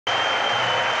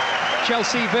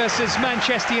Chelsea versus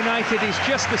Manchester United is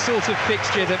just the sort of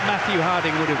fixture that Matthew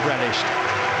Harding would have relished.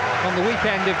 On the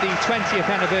weekend of the 20th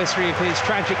anniversary of his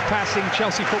tragic passing,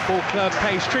 Chelsea Football Club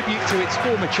pays tribute to its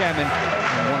former chairman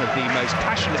and one of the most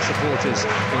passionate supporters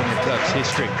in the club's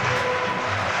history.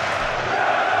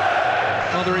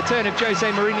 Well, the return of Jose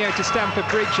Mourinho to Stamford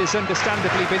Bridge has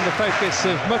understandably been the focus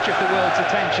of much of the world's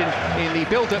attention in the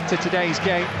build-up to today's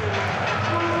game.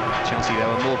 Chelsea,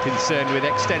 though, are more concerned with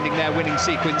extending their winning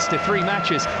sequence to 3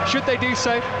 matches. Should they do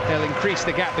so, they'll increase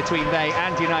the gap between they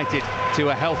and United to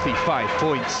a healthy 5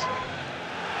 points.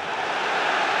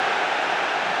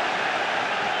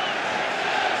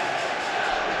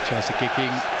 Chelsea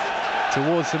kicking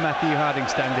towards the Matthew Harding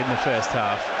stand in the first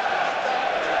half.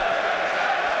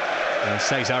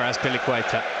 Cesar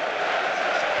Azpilicueta.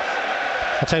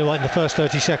 I'll tell you what, in the first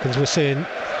 30 seconds we're seeing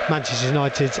Manchester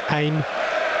United's aim.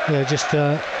 Just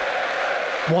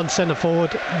one centre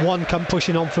forward, one come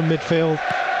pushing on from midfield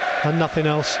and nothing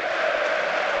else.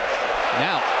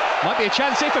 Now, might be a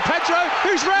chance here for Pedro,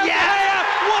 who's round here.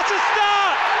 What a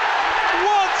start!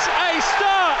 What a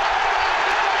start!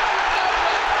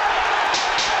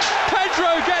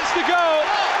 Pedro gets the goal.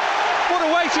 What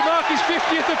a way to mark his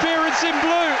 50th appearance in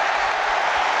blue.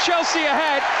 Chelsea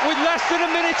ahead with less than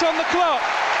a minute on the clock.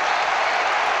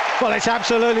 Well, it's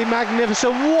absolutely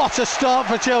magnificent. What a start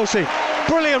for Chelsea.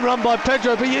 Brilliant run by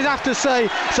Pedro, but you'd have to say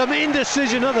some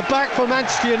indecision at the back for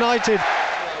Manchester United.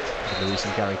 Lewis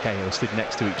and Gary Cahill stood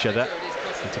next to each other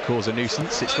to cause a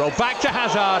nuisance. It's rolled back to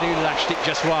Hazard, who lashed it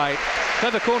just wide.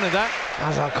 Clever corner, that.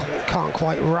 Hazard can't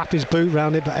quite wrap his boot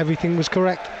round it, but everything was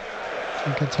correct.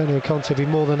 And N'golo Kanté be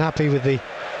more than happy with the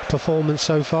performance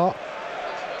so far.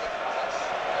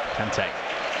 Kanté,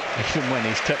 even when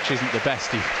his touch isn't the best,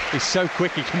 he's so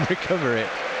quick he can recover it.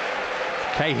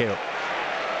 Cahill.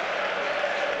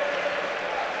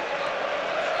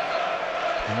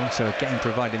 And also again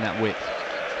providing that width.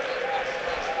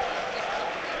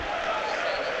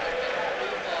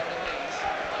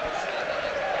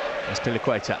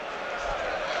 Azpilicueta.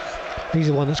 He's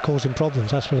the one that's causing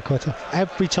problems, Azpilicueta.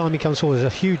 Every time he comes forward,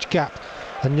 there's a huge gap,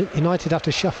 and United have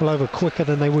to shuffle over quicker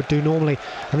than they would do normally,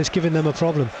 and it's giving them a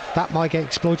problem. That might get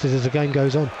exploited as the game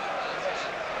goes on.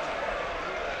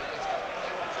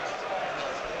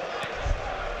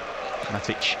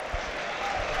 Matic.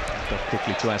 Off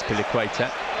quickly to Azpilicueta.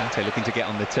 Kanté looking to get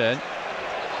on the turn.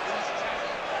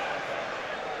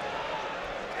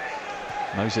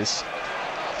 Moses.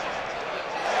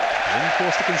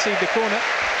 Forced to concede the corner.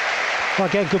 Well,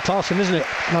 again, good passing, isn't it?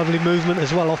 Lovely movement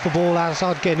as well off the ball.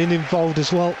 Hazard getting involved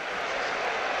as well.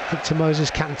 Victor Moses,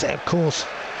 Kanté, of course,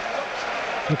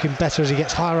 looking better as he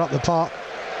gets higher up the park.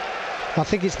 I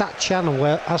think it's that channel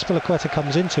where Azpilicueta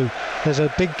comes into. There's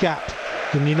a big gap,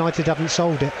 and United haven't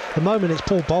solved it. At the moment, it's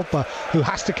Paul Pogba who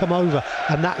has to come over,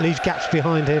 and that leaves gaps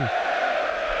behind him.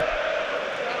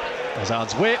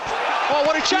 Hazard's whip. Oh,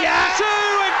 what a chance for 2!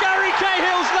 And Gary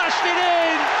Cahill's lashed it in.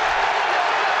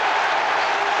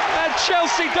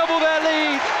 Chelsea double their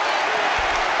lead.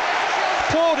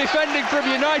 Poor defending from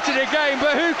United again,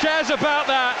 but who cares about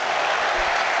that?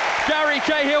 Gary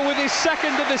Cahill with his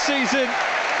 2nd of the season.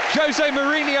 Jose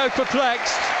Mourinho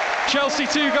perplexed. Chelsea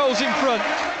 2 goals in front.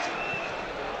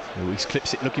 Luis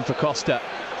clips it looking for Costa.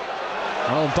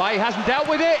 Oh, Bailly hasn't dealt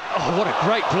with it. Oh, what a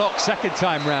great block second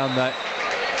time round though.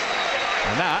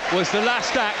 And that was the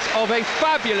last act of a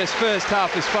fabulous first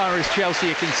half as far as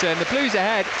Chelsea are concerned. The Blues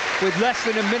ahead with less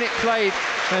than a minute played,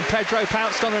 and Pedro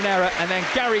pounced on an error, and then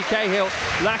Gary Cahill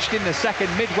lashed in the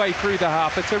second midway through the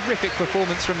half. A terrific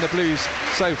performance from the Blues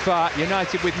so far.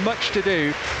 United with much to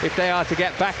do if they are to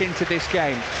get back into this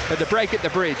game. At the break at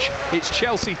the Bridge, it's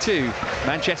Chelsea 2,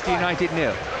 Manchester United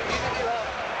 0.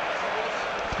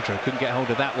 Pedro couldn't get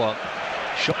hold of that one.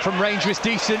 Shot from range was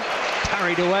decent.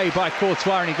 Carried away by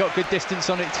Courtois, and he got good distance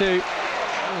on it too.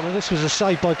 Oh, well, this was a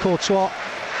save by Courtois.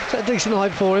 It's a decent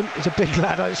height for him. He's a big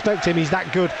lad. I expect him. He's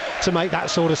that good to make that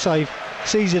sort of save.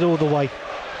 Sees it all the way.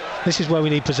 This is where we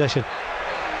need possession.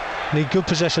 We need good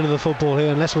possession of the football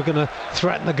here, unless we're going to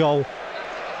threaten the goal.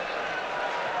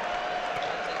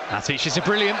 Matic is a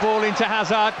brilliant ball into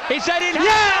Hazard. It's headed.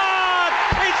 Hazard!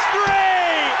 It's 3!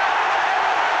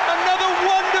 Another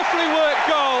wonderfully worked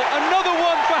goal. Another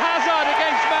one for Hazard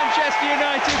against Manchester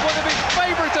United, one of its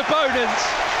favourite opponents.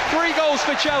 3 goals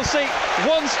for Chelsea,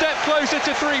 1 step closer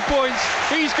to 3 points.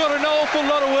 He's got an awful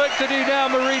lot of work to do now,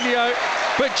 Mourinho,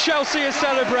 but Chelsea are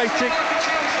celebrating.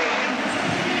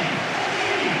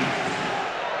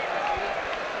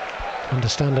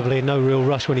 Understandably, no real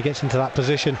rush when he gets into that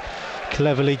position.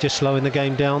 Cleverly just slowing the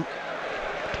game down.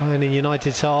 Playing in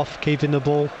United's half, keeping the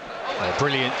ball. Oh,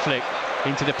 brilliant flick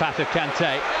Into the path of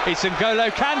Kanté. It's N'golo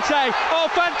Kanté. Oh,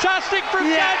 fantastic from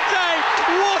Kanté!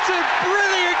 What a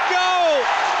brilliant goal!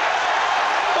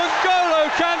 N'golo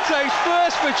Kanté's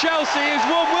first for Chelsea is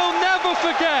one we'll never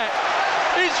forget.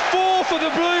 It's 4 for the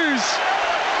Blues.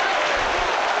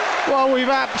 Well, we've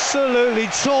absolutely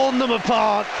torn them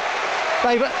apart.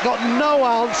 They've got no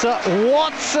answer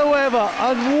whatsoever.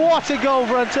 And what a goal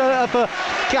for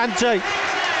Kanté.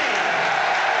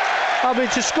 I mean,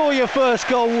 to score your first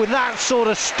goal with that sort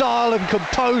of style and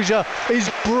composure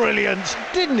is brilliant.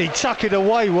 Didn't he tuck it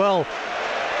away well?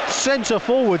 Centre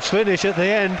forwards finish at the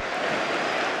end.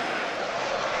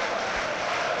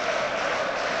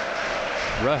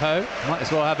 Rojo might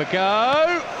as well have a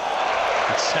go.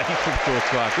 Good save from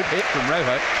Courtois. Good hit from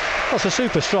Rojo. That's a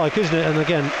super strike, isn't it? And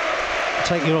again,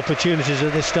 take your opportunities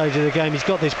at this stage of the game. He's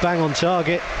got this bang on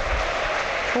target.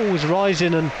 Always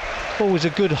rising and always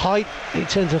a good height. He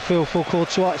tends to feel for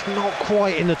Courtois. It's not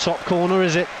quite in the top corner,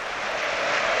 is it?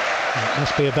 That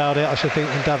must be about it, I should think,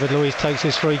 when David Luiz takes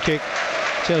his free kick.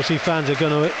 Chelsea fans are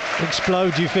going to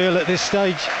explode, you feel, at this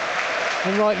stage.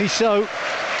 And rightly so.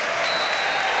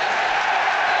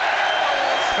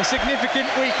 A significant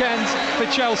weekend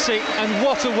for Chelsea, and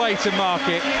what a way to mark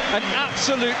it. An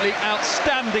absolutely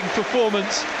outstanding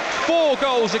performance. 4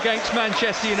 goals against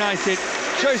Manchester United.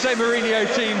 Jose Mourinho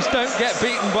teams don't get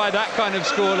beaten by that kind of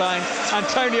scoreline.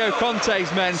 Antonio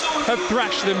Conte's men have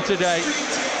thrashed them today.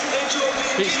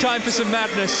 It's time for some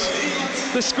madness.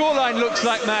 The scoreline looks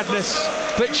like madness,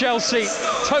 but Chelsea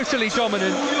totally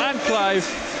dominant, and Clive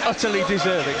utterly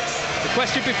deserving. The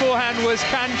question beforehand was,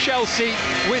 can Chelsea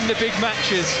win the big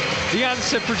matches? The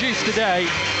answer produced today,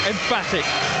 emphatic.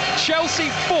 Chelsea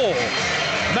 4,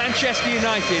 Manchester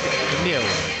United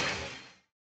 0.